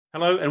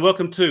Hello and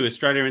welcome to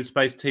Australia in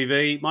Space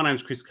TV. My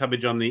name's Chris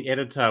Cubbage. I'm the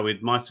editor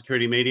with My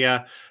Security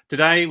Media.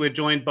 Today we're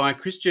joined by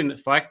Christian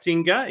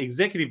Feichtinger,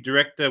 Executive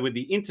Director with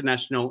the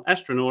International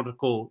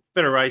Astronautical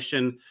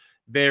Federation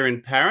there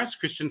in Paris.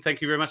 Christian,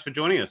 thank you very much for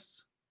joining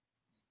us.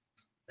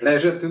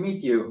 Pleasure to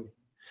meet you.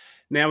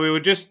 Now, we were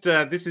just,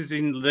 this is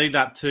in lead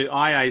up to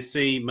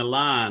IAC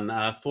Milan,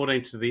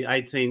 14th to the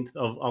 18th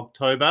of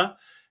October.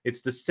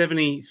 It's the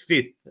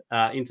 75th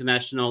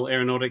International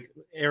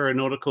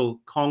Aeronautical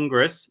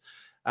Congress.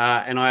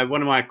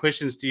 One of my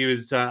questions to you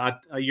is,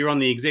 you're on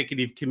the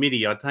executive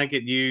committee. I take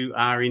it you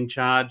are in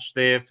charge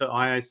there for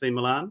IAC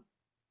Milan?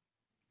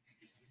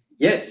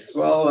 Yes,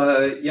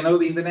 well, you know,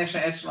 the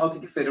International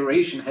Astronautical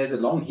Federation has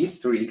a long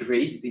history,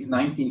 created in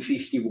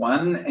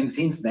 1951, and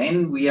since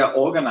then we are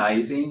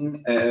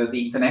organizing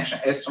the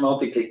International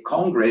Astronautical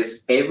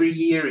Congress every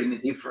year in a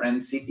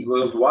different city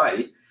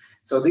worldwide.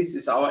 So this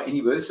is our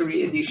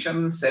anniversary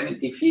edition,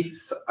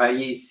 75th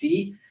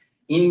IAC.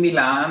 In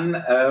Milan,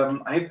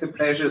 I have the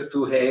pleasure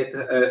to head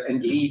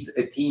and lead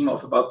a team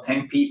of about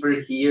 10 people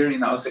here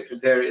in our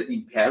secretariat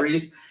in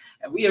Paris.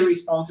 And we are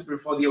responsible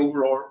for the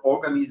overall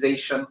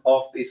organization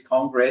of these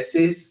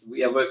congresses.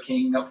 We are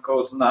working, of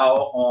course,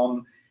 now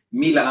on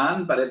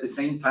Milan, but at the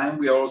same time,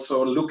 we are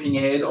also looking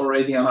ahead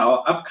already on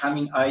our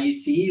upcoming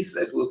IACs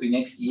that will be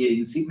next year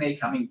in Sydney,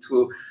 coming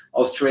to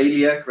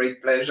Australia,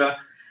 great pleasure.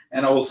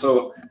 And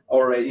also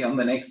already on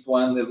the next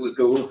one that will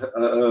go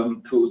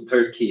to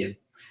Turkey.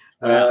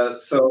 Wow.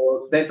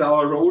 So that's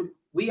our role.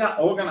 We are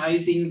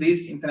organizing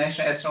this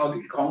International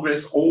Astronautical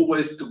Congress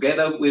always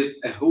together with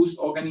a host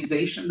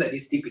organization that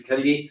is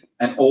typically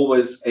and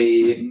always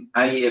a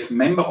IAF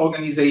member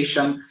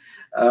organization.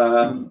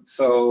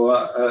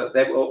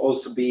 That will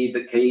also be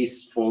the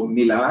case for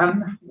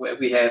Milan, where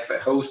we have a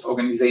host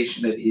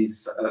organization that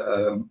is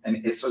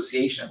an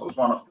association, was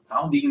one of the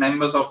founding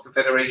members of the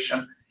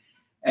federation.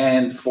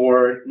 And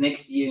for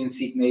next year in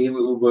Sydney,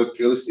 we will work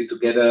closely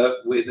together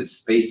with the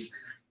Space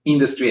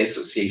Industry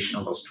Association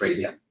of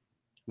Australia.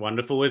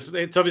 Wonderful.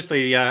 It's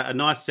obviously a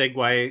nice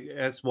segue.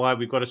 That's why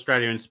we've got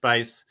Australia in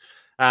Space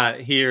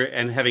here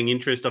and having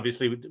interest.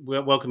 Obviously,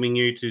 we're welcoming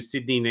you to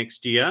Sydney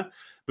next year.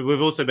 But we've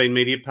also been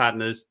media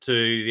partners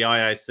to the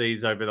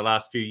IACs over the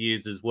last few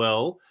years as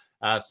well.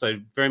 So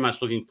very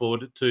much looking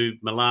forward to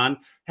Milan.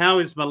 How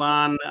is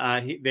Milan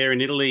there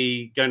in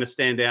Italy going to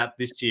stand out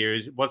this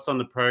year? What's on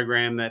the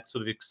program that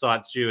sort of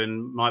excites you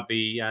and might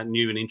be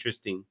new and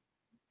interesting?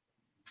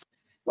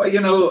 Well,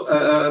 you know,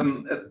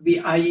 the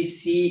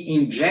IAC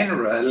in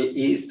general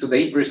is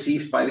today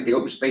perceived by the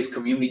global space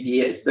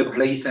community as the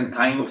place and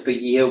time of the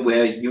year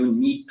where you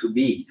need to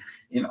be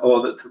in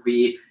order to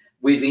be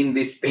within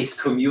this space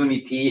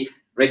community,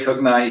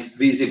 recognized,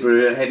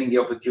 visible, having the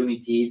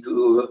opportunity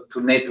to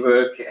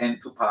network and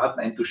to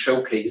partner and to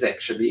showcase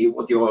actually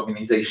what your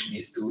organization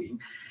is doing.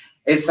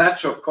 As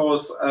such, of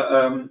course,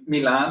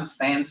 Milan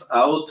stands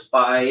out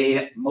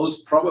by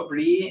most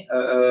probably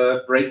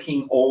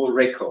breaking all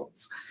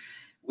records.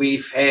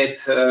 We've had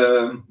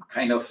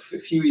kind of a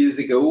few years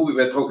ago, we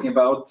were talking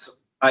about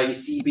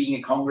IAC being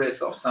a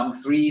congress of some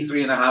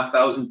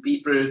 3,500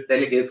 people,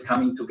 delegates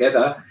coming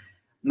together.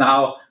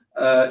 Now,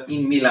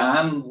 in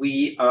Milan,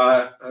 we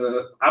are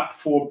up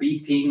for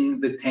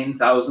beating the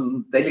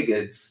 10,000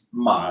 delegates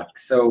mark.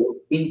 So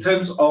in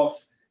terms of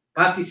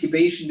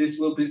participation, this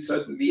will be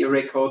certainly a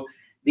record.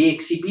 The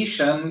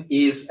exhibition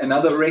is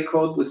another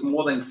record with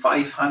more than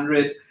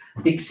 500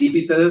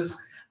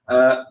 exhibitors.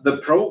 The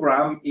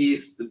program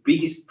is the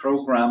biggest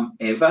program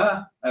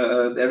ever.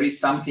 There is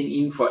something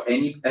in for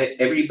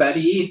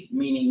everybody,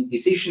 meaning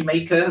decision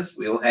makers.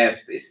 We'll have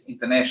this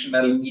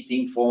international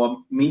meeting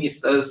for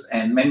ministers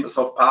and members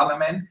of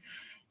parliament.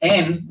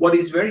 And what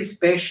is very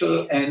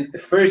special and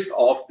first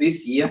off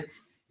this year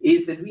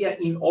is that we are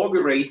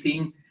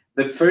inaugurating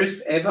the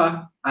first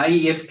ever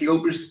IAF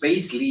Global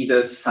Space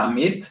Leaders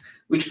Summit,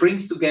 which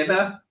brings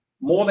together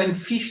more than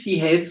 50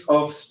 heads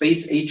of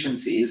space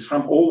agencies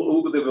from all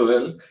over the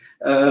world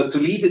to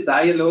lead a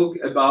dialogue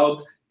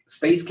about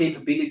space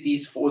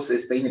capabilities for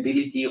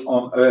sustainability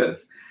on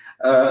Earth.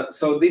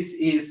 So this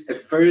is a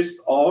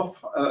first of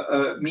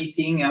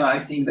meeting, and I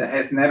think that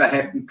has never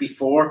happened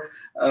before,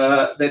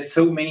 that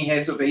so many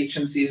heads of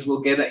agencies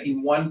will gather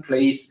in one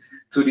place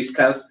to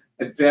discuss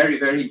a very,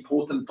 very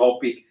important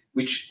topic,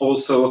 which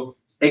also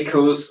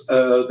echoes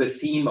the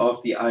theme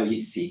of the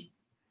IAC.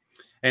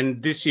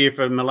 And this year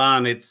for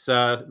Milan, it's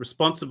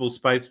responsible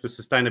space for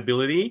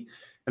sustainability,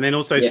 and then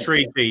also Yes.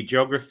 3G,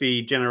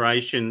 geography,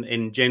 generation,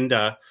 and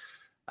gender.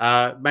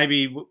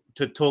 Maybe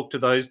to talk to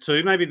those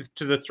two, maybe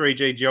to the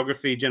 3G,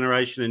 geography,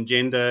 generation, and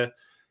gender,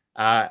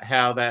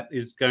 how that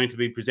is going to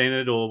be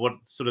presented, or what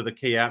sort of the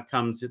key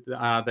outcomes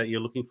that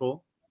you're looking for?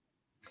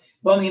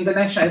 Well, the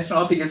International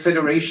Astronautical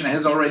Federation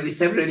has already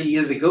several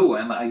years ago,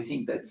 and I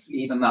think that's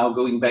even now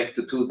going back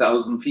to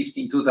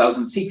 2015,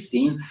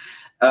 2016,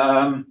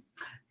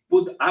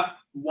 put up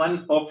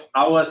one of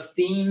our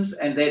themes,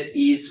 and that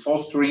is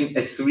fostering a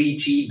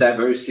 3G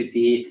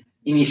diversity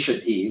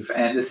initiative.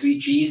 And the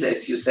 3Gs,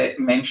 as you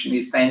mentioned,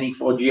 is standing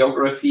for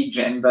geography,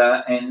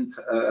 gender, and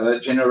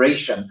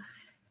generation.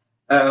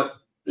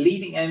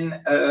 leading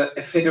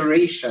a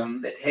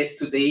federation that has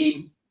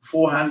today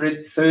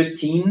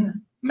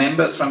 413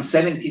 members from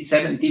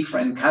 77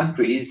 different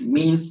countries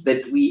means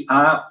that we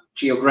are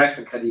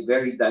geographically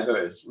very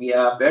diverse. We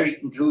are very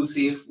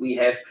inclusive. We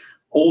have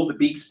all the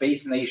big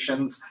space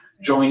nations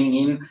joining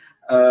in,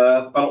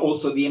 but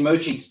also the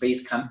emerging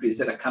space countries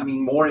that are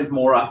coming more and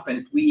more up.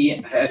 And we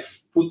have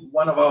put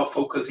one of our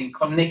focus in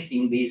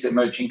connecting these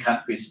emerging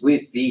countries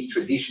with the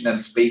traditional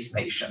space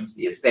nations,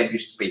 the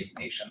established space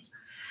nations.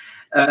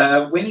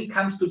 When it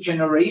comes to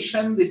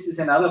generation, this is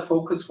another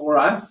focus for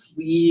us.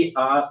 We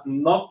are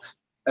not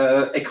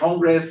a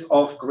congress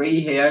of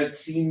gray-haired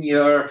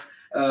senior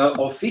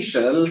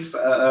officials.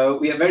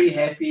 We are very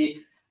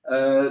happy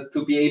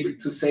to be able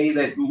to say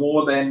that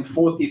more than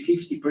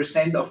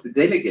 40–50% of the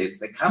delegates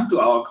that come to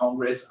our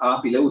congress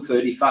are below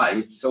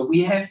 35. So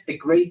we have a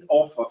great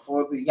offer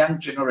for the young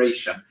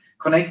generation,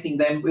 connecting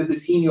them with the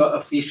senior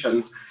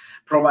officials,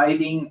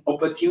 providing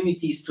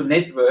opportunities to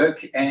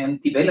network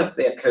and develop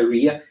their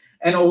career,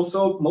 and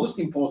also, most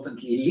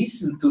importantly,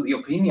 listen to the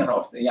opinion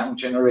of the young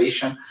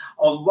generation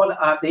on what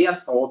are their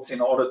thoughts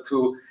in order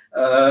to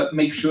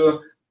make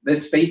sure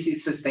that space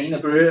is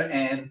sustainable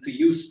and to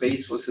use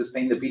space for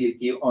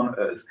sustainability on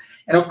Earth.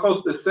 And of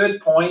course, the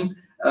third point,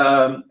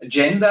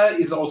 gender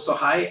is also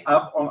high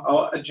up on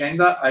our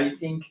agenda. I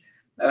think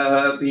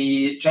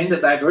the gender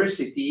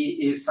diversity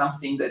is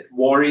something that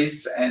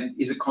worries and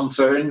is a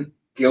concern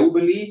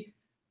globally,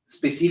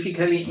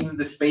 specifically in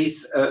the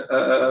space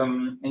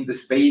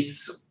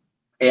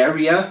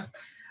area.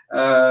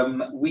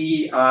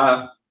 We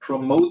are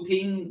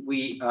promoting,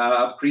 we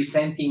are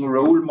presenting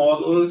role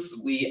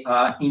models, we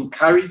are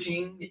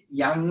encouraging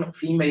young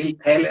female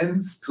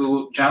talents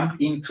to jump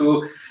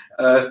into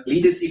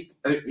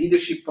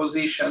leadership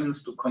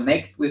positions, to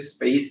connect with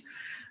space.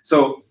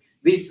 So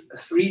this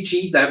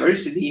 3G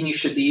diversity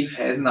initiative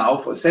has now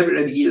for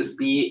several years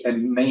been a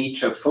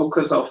major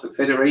focus of the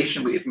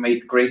Federation. We have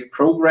made great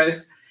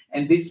progress,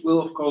 and this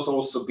will of course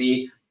also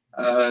be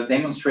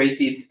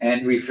demonstrated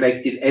and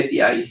reflected at the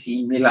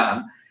IAC in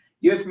Milan.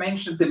 You have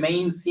mentioned the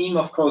main theme,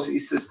 of course,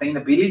 is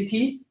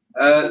sustainability.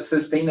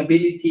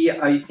 Sustainability,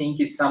 I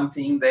think, is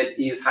something that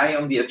is high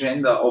on the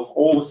agenda of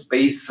all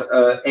space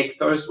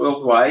actors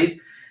worldwide.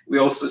 We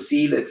also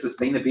see that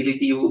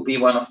sustainability will be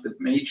one of the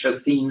major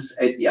themes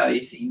at the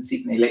IAC in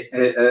Sydney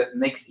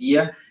next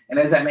year. And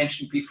as I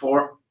mentioned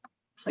before,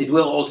 it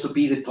will also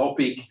be the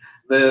topic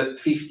the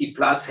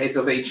 50+ heads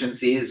of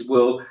agencies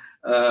will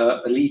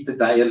lead the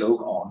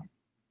dialogue on.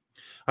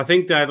 I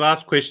think the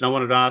last question I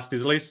wanted to ask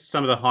is at least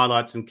some of the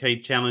highlights and key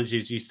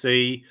challenges you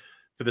see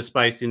for the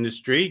space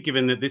industry,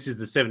 given that this is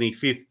the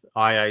 75th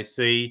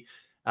IAC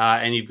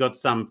and you've got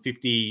some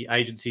 50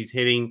 agencies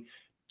heading.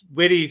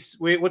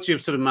 What's your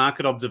sort of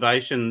market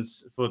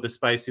observations for the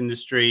space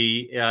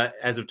industry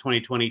as of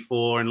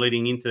 2024 and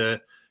leading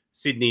into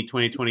Sydney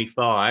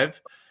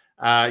 2025?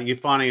 You're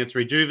finding it's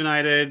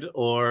rejuvenated,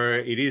 or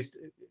it is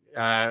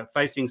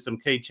facing some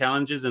key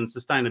challenges, and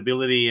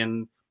sustainability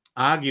and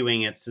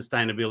arguing at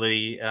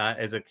sustainability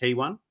as a key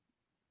one?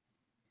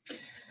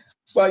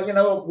 Well, you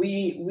know,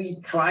 we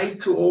try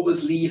to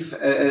always leave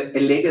a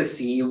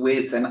legacy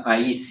with an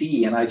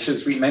IAC, and I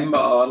just remember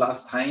our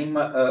last time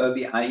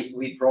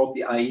we brought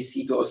the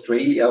IAC to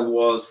Australia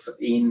was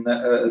in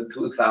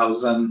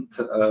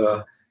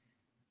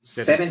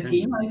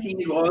 2017, I think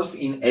it was,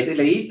 in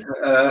Adelaide,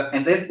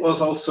 and that was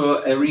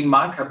also a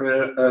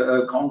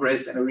remarkable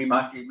congress and a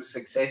remarkable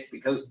success,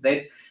 because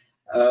that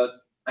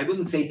I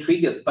wouldn't say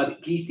triggered, but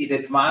at least it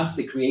advanced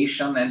the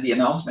creation and the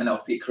announcement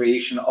of the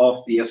creation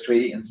of the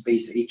Australian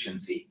Space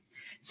Agency.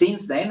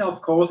 Since then,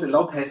 of course, a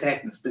lot has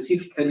happened,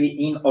 specifically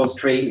in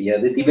Australia.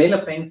 The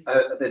development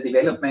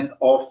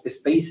of a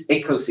space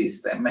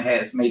ecosystem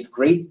has made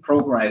great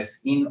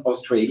progress in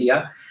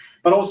Australia,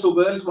 but also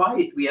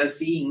worldwide. We are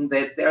seeing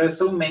that there are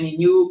so many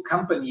new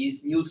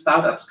companies, new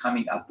startups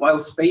coming up.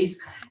 While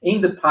space in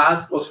the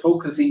past was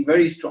focusing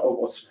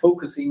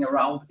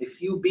around a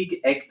few big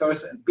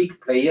actors and big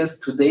players,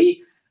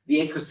 today the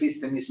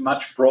ecosystem is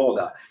much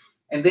broader.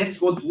 And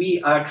that's what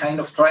we are kind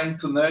of trying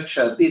to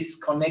nurture,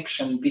 this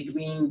connection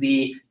between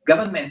the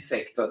government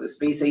sector, the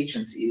space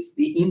agencies,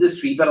 the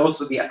industry, but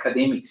also the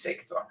academic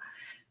sector.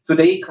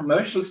 Today,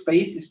 commercial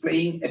space is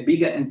playing a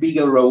bigger and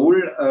bigger role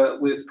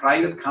with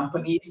private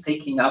companies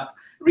taking up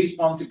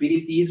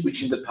responsibilities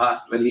which in the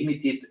past were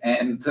limited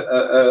and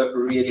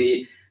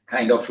really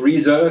kind of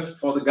reserved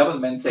for the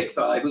government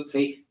sector. I would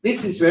say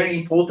this is very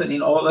important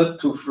in order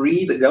to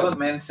free the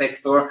government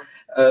sector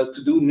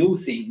to do new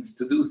things,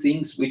 to do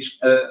things which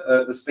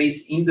the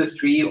space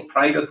industry or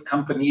private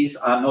companies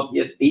are not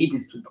yet able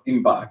to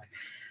embark.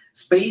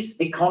 Space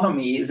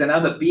economy is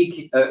another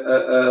big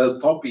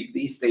topic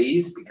these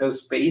days,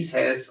 because space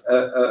has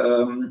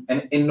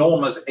an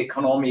enormous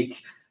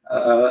economic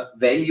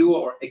value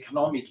or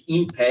economic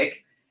impact.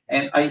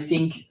 And I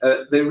think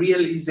the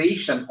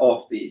realization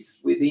of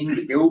this within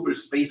the global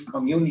space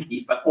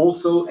community, but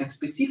also and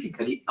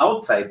specifically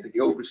outside the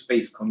global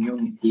space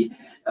community,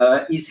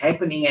 is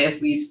happening as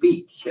we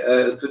speak.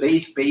 Today,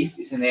 space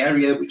is an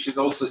area which is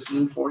also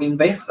seen for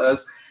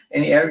investors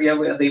an area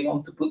where they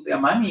want to put their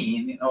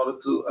money in order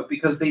to,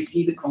 because they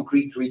see the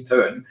concrete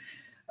return.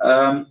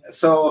 And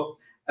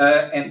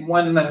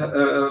one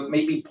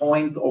maybe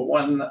point or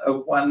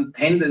one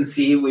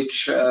tendency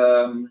which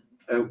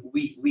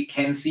we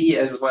can see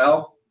as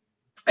well,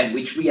 and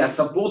which we are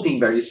supporting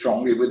very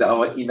strongly with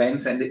our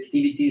events and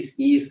activities,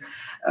 is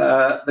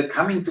the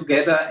coming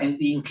together and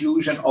the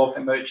inclusion of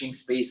emerging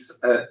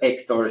space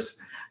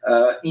actors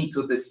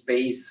into the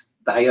space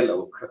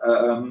dialogue.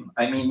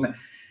 I mean,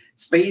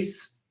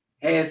 space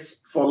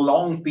has for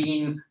long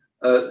been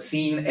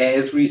seen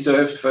as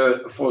reserved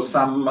for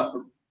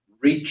some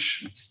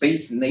rich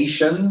space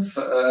nations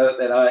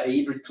that are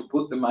able to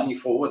put the money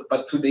forward.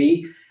 But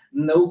today,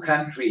 no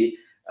country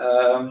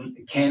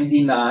can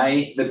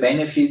deny the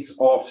benefits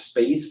of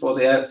space for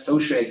their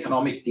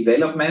socio-economic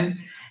development.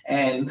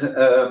 And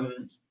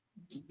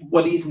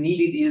what is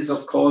needed is,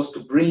 of course, to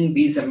bring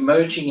these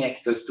emerging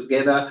actors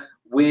together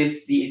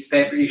with the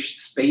established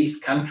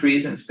space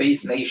countries and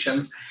space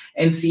nations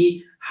and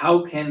see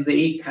how can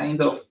they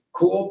kind of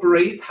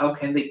cooperate, how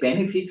can they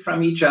benefit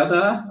from each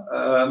other,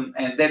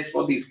 and that's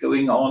what is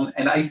going on.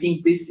 And I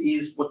think this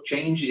is what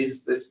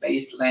changes the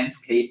space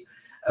landscape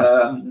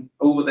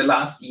over the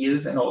last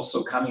years and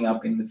also coming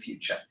up in the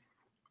future.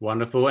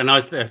 Wonderful, and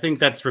I think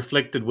that's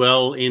reflected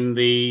well in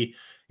the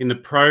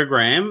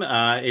program.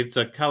 It's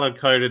a color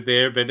coded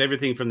there, but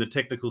everything from the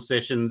technical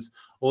sessions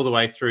all the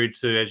way through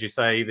to, as you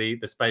say,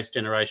 the Space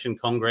Generation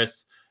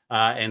Congress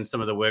and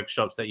some of the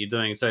workshops that you're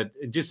doing. So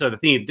just so I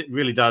think it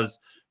really does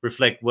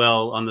reflect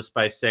well on the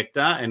space sector,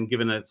 and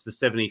given that it's the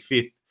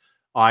 75th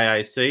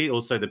IAC,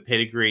 also the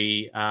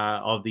pedigree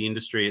of the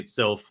industry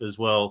itself as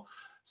well.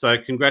 So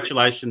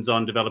congratulations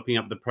on developing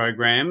up the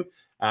program.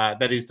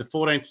 That is the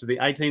 14th to the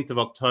 18th of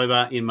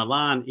October in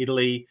Milan,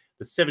 Italy,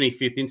 the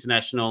 75th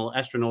International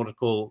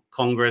Astronautical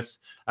Congress.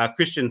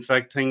 Christian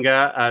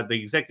Feichtinger, the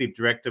Executive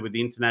Director with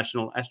the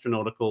International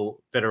Astronautical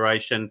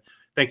Federation.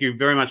 Thank you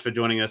very much for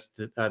joining us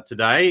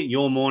today.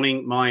 Your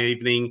morning, my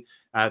evening,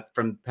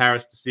 from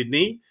Paris to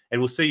Sydney. And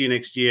we'll see you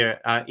next year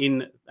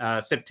in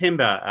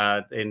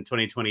September in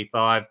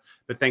 2025.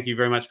 But thank you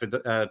very much for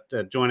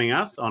joining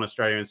us on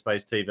Australia in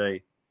Space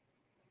TV.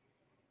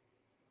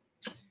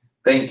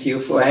 Thank you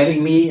for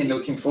having me, and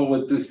looking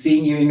forward to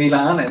seeing you in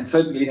Milan and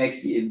certainly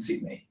next year in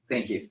Sydney.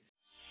 Thank you.